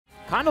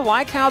kind of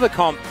like how the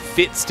comp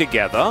fits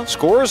together.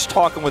 Score's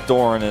talking with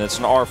Doran, and it's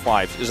an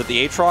R5. Is it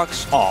the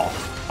Aatrox? Oh,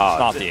 it's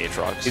not the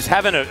Aatrox. He's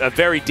having a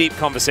very deep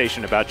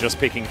conversation about just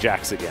picking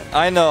Jax again.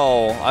 I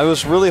know. I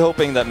was really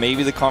hoping that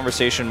maybe the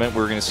conversation meant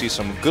we were going to see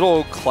some good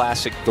old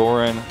classic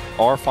Doran,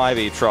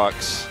 R5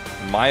 Aatrox,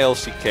 my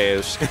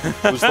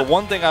LCK. It was the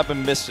one thing I've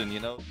been missing, you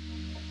know?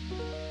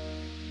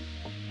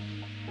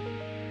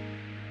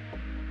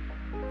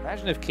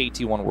 Imagine if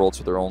KT won Worlds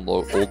with their own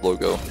old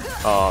logo.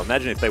 Oh,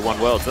 imagine if they won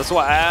Worlds. That's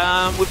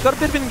why we've got a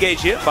bit of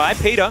engage here by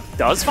Peter.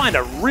 Does find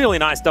a really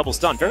nice double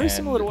stun. Very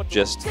similar to what...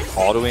 Just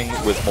autoing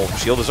with Molten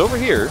Shield is over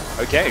here.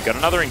 Okay, got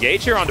another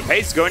engage here onto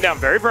Pace. Going down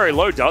very, very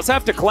low. Does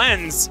have to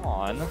cleanse. Come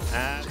on.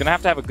 He's going to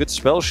have a good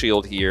spell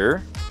shield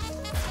here.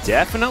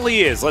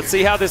 Definitely is. Let's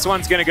see how this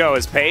one's going to go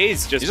as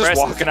Pace just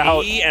walking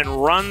out and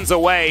runs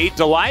away.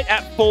 Delight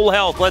at full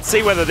health. Let's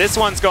see whether this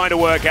one's going to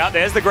work out.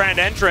 There's the grand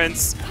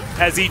entrance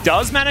as he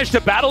does manage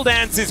to battle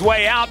dance his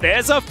way out.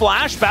 There's a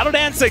flash. Battle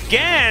dance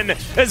again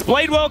as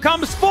Bladewell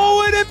comes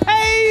forward and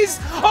Pace.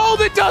 Oh,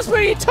 the dust,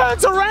 but he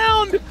turns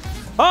around.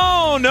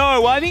 Oh,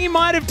 no. I think he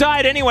might have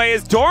died anyway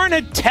as Doran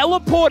had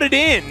teleported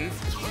in.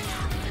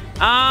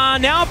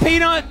 Now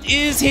Peanut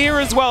is here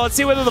as well. Let's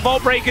see whether the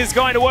Vault Breaker is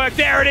going to work.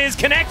 There it is.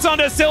 Connects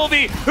onto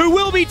Sylvie, who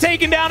will be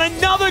taken down.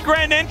 Another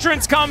grand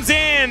entrance comes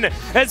in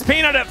as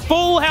Peanut at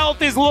full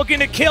health is looking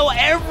to kill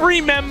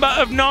every member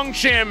of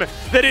Nongshim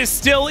that is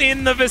still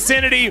in the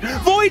vicinity.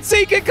 Void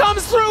Seeker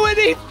comes through and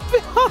he...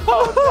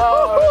 Oh,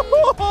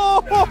 no.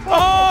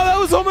 Oh, that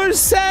was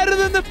almost sadder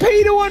than the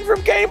Peter one from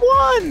game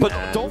one. But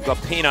don't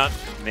got Peanut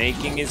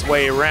making his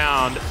way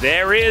around.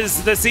 There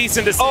is the cease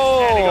and desist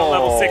standing on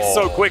level 6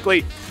 so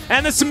quickly.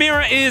 And the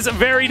Samira is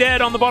very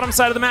dead on the bottom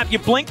side of the map. You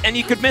blink and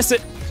you could miss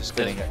it. Just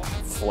getting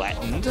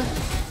flattened.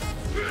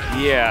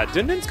 Yeah,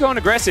 Dundun's going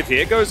aggressive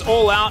here. Goes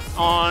all out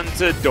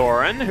onto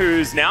Doran,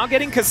 who's now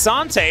getting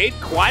Cassanta'd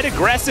quite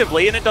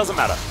aggressively, and it doesn't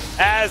matter.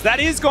 As that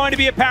is going to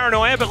be a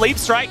paranoia, but Leap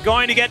Strike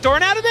going to get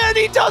Doran out of there, and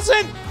he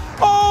doesn't!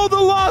 Oh,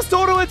 the last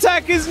auto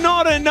attack is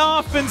not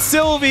enough, and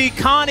Sylvie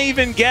can't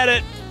even get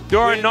it.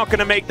 Doran not going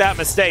to make that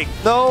mistake.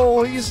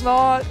 No, he's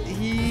not.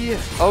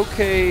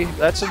 Okay,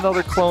 that's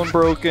another clone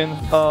broken.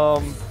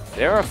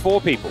 There are 4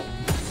 people.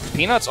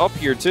 Peanut's up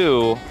here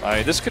too. I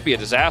mean, this could be a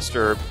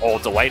disaster. Oh,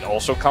 Delight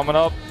also coming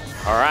up.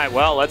 All right,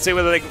 well, let's see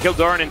whether they can kill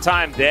Doran in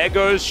time. There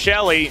goes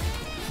Shelly.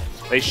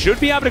 They should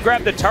be able to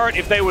grab the turret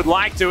if they would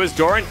like to, as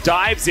Doran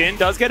dives in,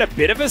 does get a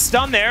bit of a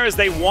stun there as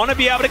they want to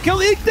be able to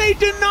kill it. They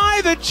deny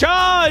the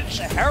charge!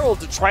 The Herald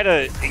to try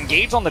to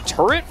engage on the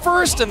turret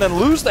first and then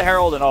lose the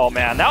Herald, and oh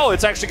man, now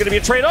it's actually going to be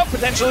a trade-up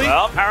potentially.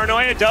 Well,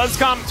 Paranoia does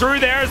come through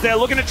there as they're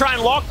looking to try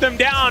and lock them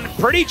down.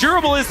 Pretty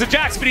durable is the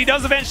Jax, but he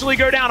does eventually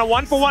go down. A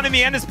 1-for-1 in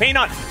the end is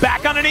Peanut.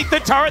 Back underneath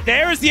the turret,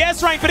 there is the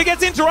S-rank, but it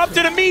gets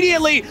interrupted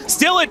immediately.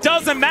 Still, it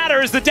doesn't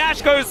matter as the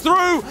dash goes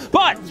through,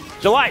 but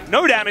Delight,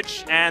 no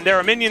damage, and there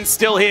are minions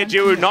still here.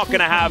 Jiwoo not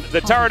going to have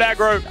the turret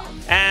aggro,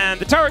 and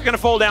the turret going to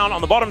fall down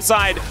on the bottom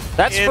side.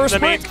 That's first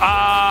break.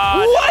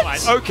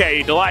 What?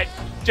 Okay, Delight,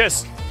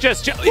 just. Wait,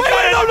 no!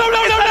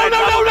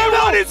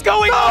 What is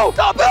going on?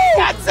 Stop it!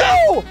 That's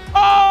it!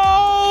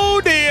 Oh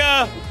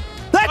dear!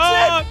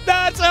 That's it!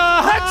 That's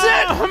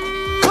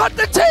it! Cut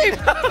the tape!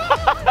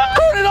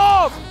 Turn it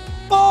off!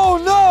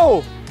 Oh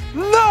no!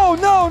 No!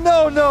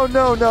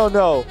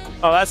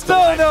 Oh, that's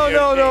the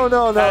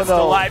no. That's the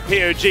light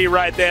POG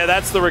right there.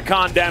 That's the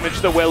recon damage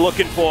that we're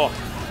looking for.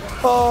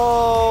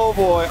 Oh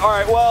boy! All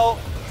right, well,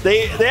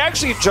 they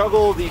actually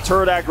juggle the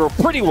turret aggro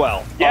pretty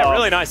well. Yeah,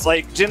 really nice.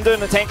 Like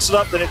Jindun tanks it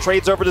up, then it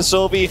trades over to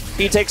Sylvie.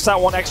 He takes that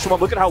one extra one.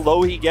 Look at how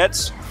low he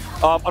gets.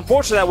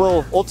 Unfortunately, that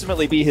will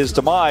ultimately be his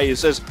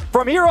demise. As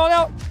from here on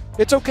out,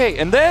 it's okay.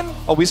 And then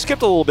we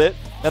skipped a little bit,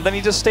 and then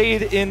he just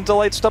stayed in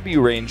Delight's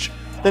W range.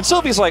 Then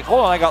Sylvie's like, hold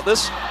on, I got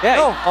this. Yeah.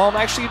 No,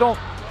 actually you don't.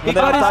 He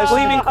got his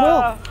flaming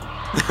quill.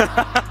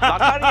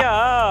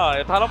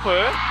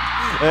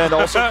 And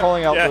also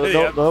calling out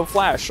the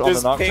flash on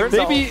the Nocturne.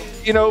 Maybe,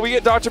 you know, we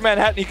get Dr.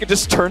 Manhattan, he could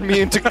just turn me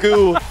into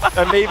goo,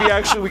 and maybe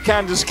actually we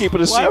can just keep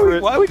it a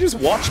secret. Why are we just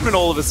Watchmen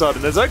all of a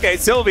sudden? It's okay,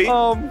 Sylvie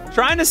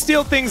trying to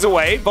steal things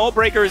away. Vault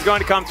Breaker is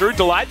going to come through.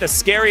 Delight, the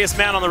scariest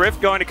man on the Rift,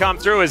 going to come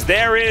through as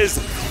there is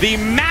the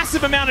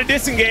massive amount of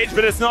disengage,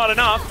 but it's not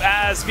enough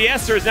as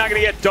Fiesta is now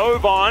going to get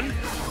dove on.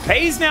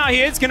 Pays now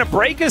here, it's going to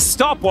break his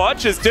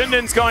stopwatch as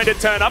Dundun's going to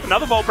turn up.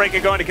 Another Vault Breaker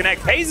going to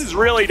connect. Pays is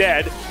really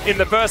dead in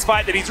the first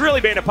fight that he's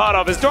really been a part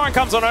of as Doran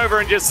comes on over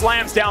and just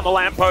slams down the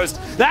lamppost.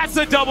 That's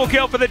a double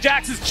kill for the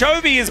Jax as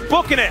Chovy is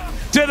booking it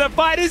to the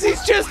fight as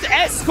he's just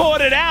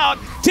escorted out.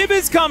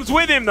 Tibbers comes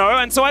with him though,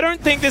 and so I don't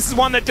think this is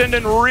one that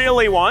Dundun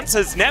really wants,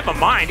 as never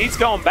mind, he's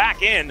going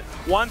back in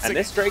once. And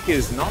this Drake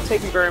is not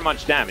taking very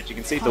much damage. You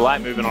can see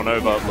Delight moving on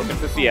over, looking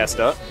for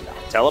Fiesta.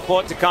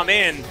 Teleport to come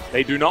in.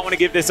 They do not want to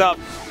give this up.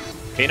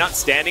 Peanut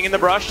standing in the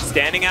brush,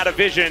 standing out of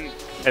vision,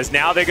 as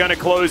now they're going to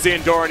close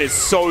in. Doran is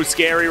so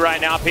scary right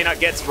now.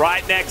 Peanut gets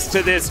right next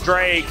to this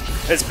Drake.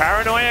 As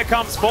Paranoia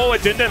comes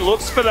forward, Dundun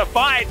looks for the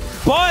fight,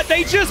 but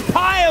they just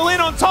pile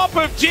in on top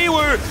of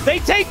Jiwoo. They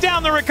take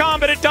down the Rakan,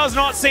 but it does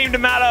not seem to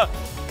matter.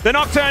 The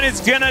Nocturne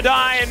is gonna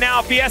die, and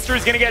now Fiesta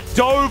is gonna get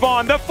dove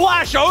on. The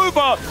flash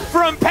over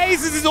from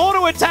Pace as his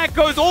auto attack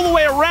goes all the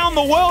way around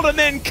the world and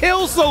then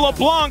kills the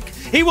LeBlanc.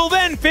 He will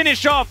then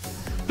finish off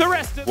the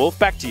rest of Wolf,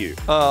 back to you.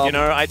 You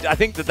know, I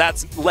think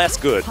that's less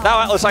good.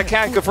 Now, Atlas, I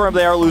can confirm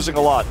they are losing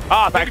a lot.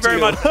 Thank you very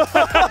much.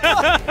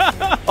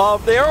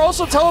 They are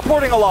also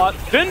teleporting a lot.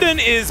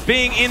 Dundun is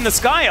being in the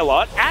sky a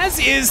lot, as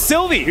is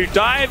Sylvie, who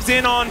dives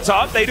in on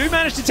top. They do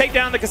manage to take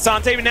down the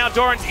Cassante, but now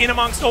Doran's in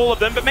amongst all of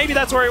them, but maybe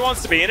that's where he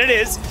wants to be, and it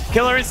is.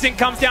 Killer Instinct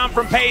comes down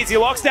from Paze. He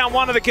locks down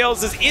one of the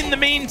kills, as in the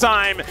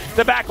meantime,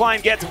 the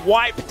backline gets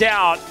wiped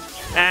out,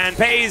 and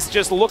Paze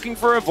just looking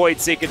for a Void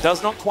Seeker,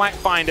 does not quite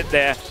find it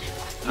there.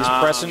 He's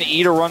pressing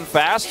E to run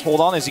fast. Hold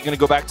on, is he going to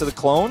go back to the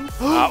clone?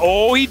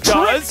 He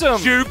does.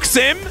 Jukes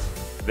him.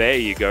 There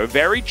you go.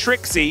 Very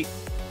tricksy.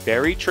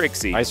 Very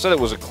tricksy. I said it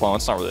was a clone.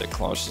 It's not really a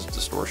clone. It's just a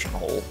distortion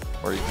hole.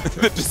 Where you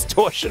the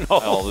distortion hole.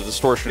 Oh, the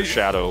distortion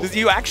shadow. Did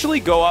you actually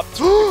go up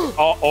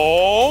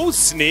to...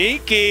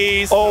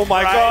 sneaky. Oh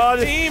my god.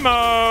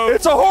 Teemo.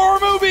 It's a horror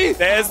movie.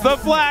 There's the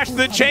flash.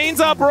 The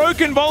chains are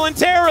broken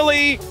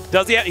voluntarily.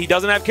 Does he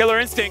doesn't have Killer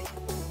Instinct.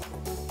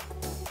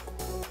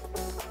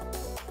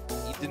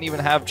 Didn't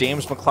even have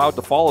James McLeod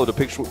to follow to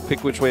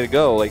pick which way to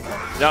go. Like,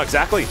 no,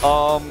 exactly.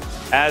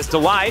 As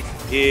Delight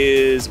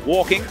is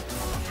walking,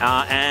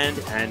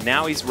 and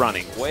now he's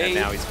running.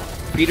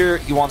 Peter,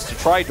 he wants to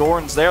try.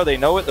 Doran's there. They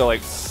know it. They're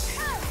like,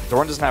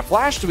 Doran doesn't have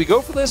flash. Do we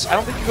go for this? I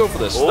don't think you go for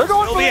this. They're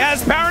going for He it.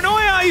 has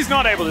Paranoia. He's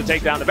not able to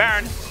take down the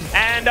Baron.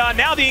 And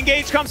now the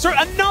engage comes through.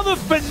 Another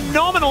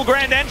phenomenal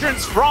grand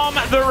entrance from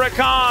the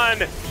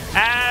Rakan.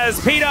 As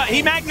Peter,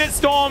 he magnet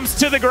storms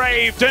to the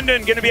grave.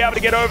 Dundun going to be able to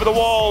get over the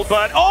wall,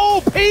 but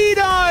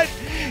Peter!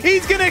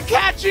 He's going to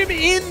catch him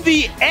in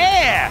the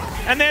air.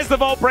 And there's the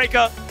Vault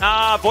Breaker.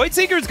 Void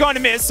Seeker is going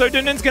to miss, so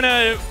Dundun's going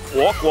to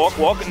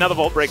walk. Another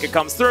Vault Breaker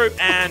comes through,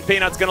 and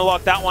Peanut's going to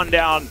lock that one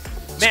down.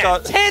 Man,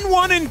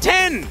 10-1 and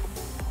 10.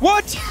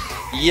 What?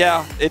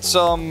 Yeah, it's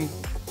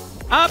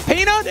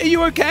Peanut, are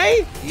you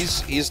okay?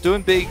 He's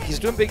doing big. He's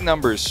doing big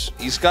numbers.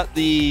 He's got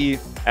the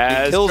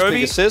as kills, Joby,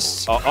 big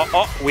assists.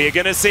 We're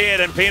going to see it,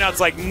 and Peanut's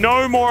like,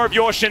 no more of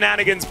your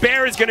shenanigans.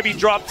 Bear is going to be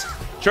dropped.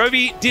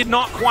 Joby did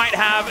not quite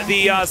have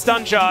the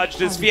stun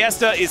charge as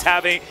Fiesta is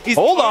having. He's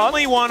the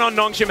only one on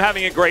Nongshim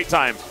having a great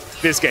time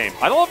this game.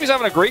 I don't know if he's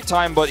having a great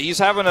time, but he's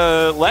having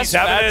a less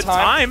bad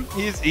time.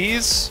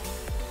 He's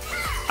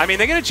I mean,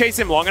 they're going to chase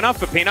him long enough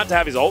for Peanut to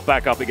have his ult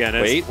back up again.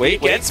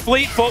 Wait. Gets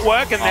fleet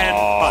footwork and then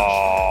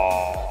punch.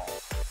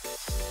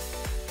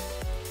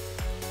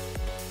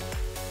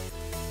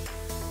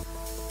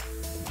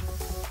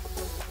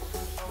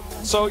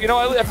 So, you know,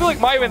 I feel like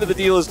my end of the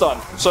deal is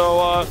done. So,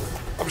 I'm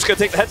just going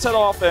to take the headset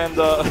off and...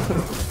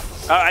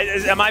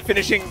 am I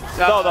finishing?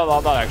 No,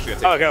 I'm not actually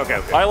going to take it.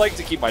 Okay. I like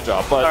to keep my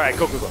job, but... All right,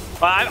 cool.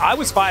 I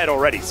was fired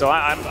already, so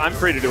I'm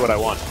free to do what I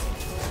want.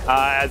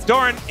 As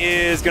Doran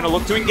is going to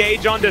look to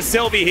engage onto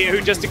Sylvie here,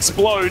 who just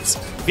explodes.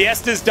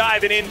 Fiesta's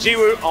diving in.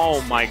 Jiwoo,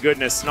 oh my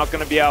goodness, not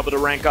going to be able to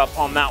rank up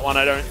on that one,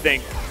 I don't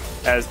think.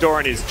 As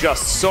Doran is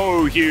just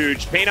so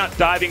huge. Peanut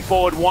diving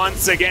forward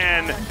once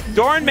again.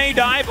 Doran may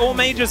dive or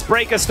may just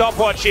break a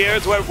stopwatch here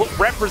as we're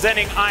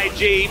representing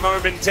IG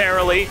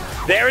momentarily.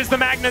 There is the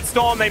Magnet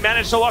Storm. They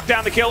managed to lock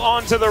down the kill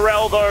onto the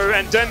Rel though,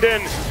 and Dundun,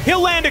 he'll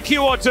land a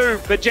Q or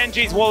two, but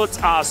Genji's wallets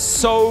are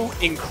so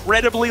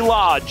incredibly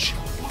large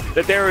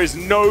that there is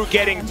no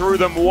getting through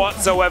them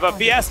whatsoever.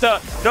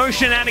 Fiesta, no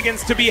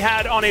shenanigans to be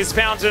had on his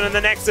fountain, and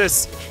the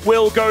Nexus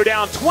will go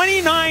down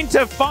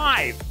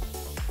 29-5.